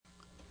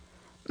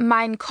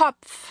mein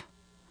Kopf,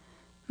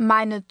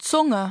 meine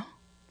Zunge,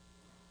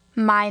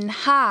 mein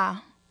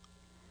Haar,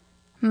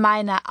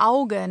 meine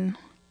Augen,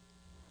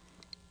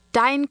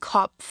 dein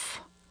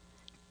Kopf,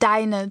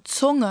 deine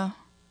Zunge,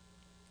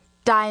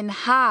 dein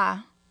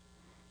Haar,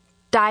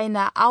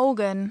 deine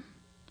Augen,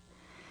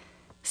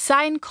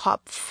 sein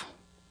Kopf,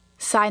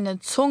 seine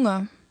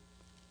Zunge,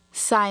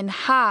 sein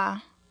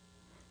Haar,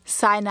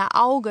 seine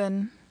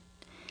Augen,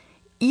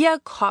 ihr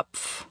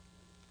Kopf,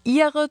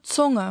 ihre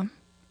Zunge,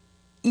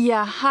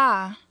 ihr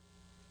Haar,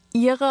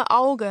 ihre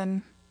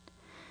Augen,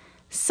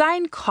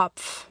 sein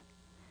Kopf,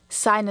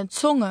 seine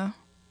Zunge,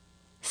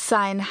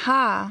 sein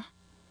Haar,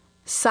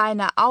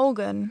 seine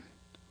Augen,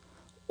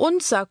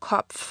 unser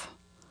Kopf,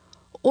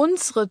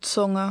 unsere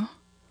Zunge,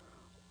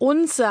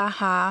 unser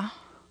Haar,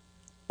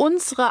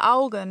 unsere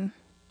Augen,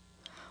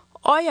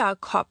 euer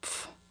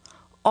Kopf,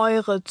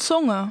 eure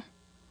Zunge,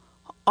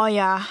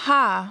 euer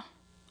Haar,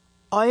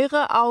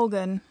 eure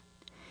Augen,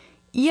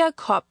 ihr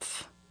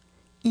Kopf,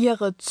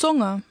 ihre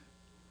Zunge,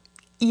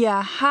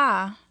 ihr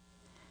Haar,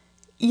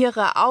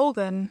 ihre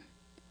Augen,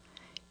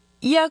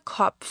 ihr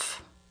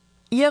Kopf,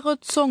 ihre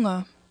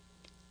Zunge,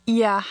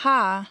 ihr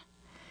Haar,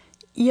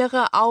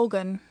 ihre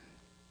Augen.